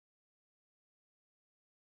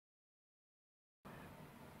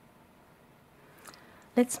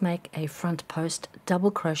Let's make a front post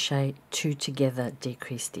double crochet 2 together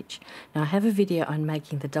decrease stitch. Now I have a video on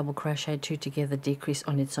making the double crochet 2 together decrease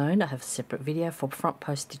on its own. I have a separate video for front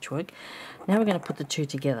post stitch work. Now we're going to put the two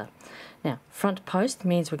together. Now front post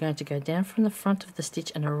means we're going to go down from the front of the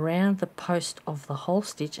stitch and around the post of the whole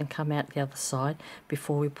stitch and come out the other side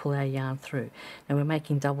before we pull our yarn through. Now we're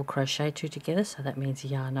making double crochet 2 together, so that means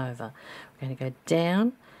yarn over. We're going to go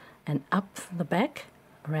down and up from the back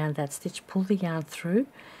around that stitch, pull the yarn through,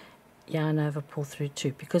 yarn over, pull through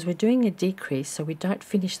 2. Because we're doing a decrease, so we don't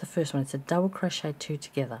finish the first one. It's a double crochet 2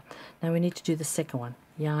 together. Now we need to do the second one.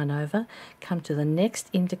 Yarn over, come to the next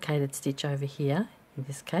indicated stitch over here, in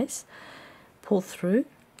this case, pull through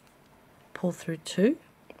 2,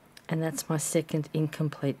 and that's my second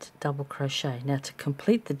incomplete double crochet. Now to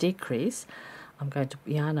complete the decrease, I'm going to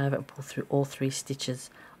yarn over and pull through all 3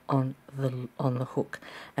 stitches on the hook.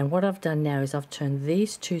 And what I've done now is I've turned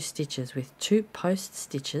these 2 stitches with 2 post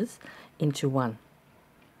stitches into one.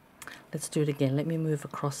 Let's do it again. Let me move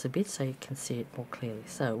across a bit so you can see it more clearly.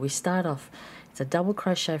 So we start off, it's a double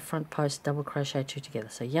crochet front post, double crochet 2 together.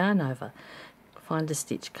 So yarn over, find a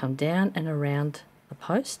stitch, come down and around the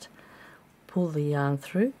post, pull the yarn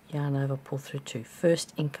through, yarn over, pull through 2.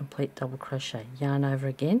 First incomplete double crochet, yarn over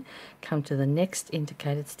again, come to the next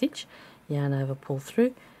indicated stitch, yarn over, pull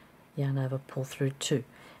through, yarn over, pull through 2.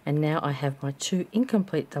 And now I have my 2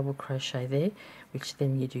 incomplete double crochet there, which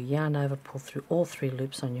then you do yarn over, pull through all 3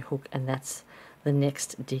 loops on your hook, and that's the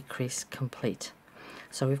next decrease complete.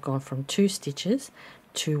 So we've gone from 2 stitches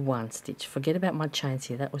to 1 stitch. Forget about my chains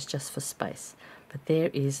here, that was just for space. But there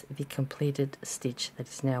is the completed stitch that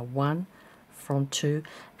is now 1 from 2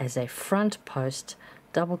 as a front post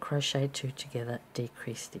double crochet 2 together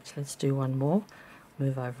decrease stitch. Let's do one more.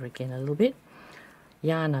 Move over again a little bit,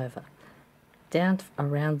 yarn over, down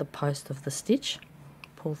around the post of the stitch,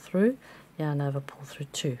 pull through, yarn over, pull through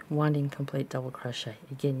 2, 1 incomplete double crochet.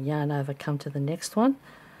 Again, yarn over, come to the next one,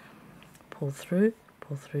 pull through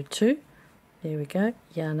 2, there we go,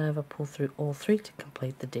 yarn over, pull through all 3 to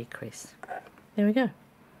complete the decrease. There we go.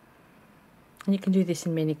 And you can do this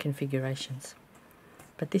in many configurations.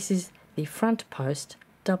 But this is the front post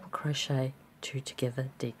double crochet 2 together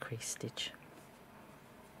decrease stitch.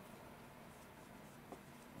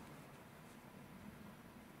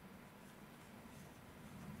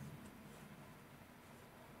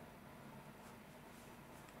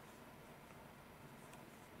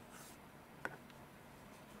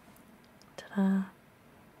 Ta-da!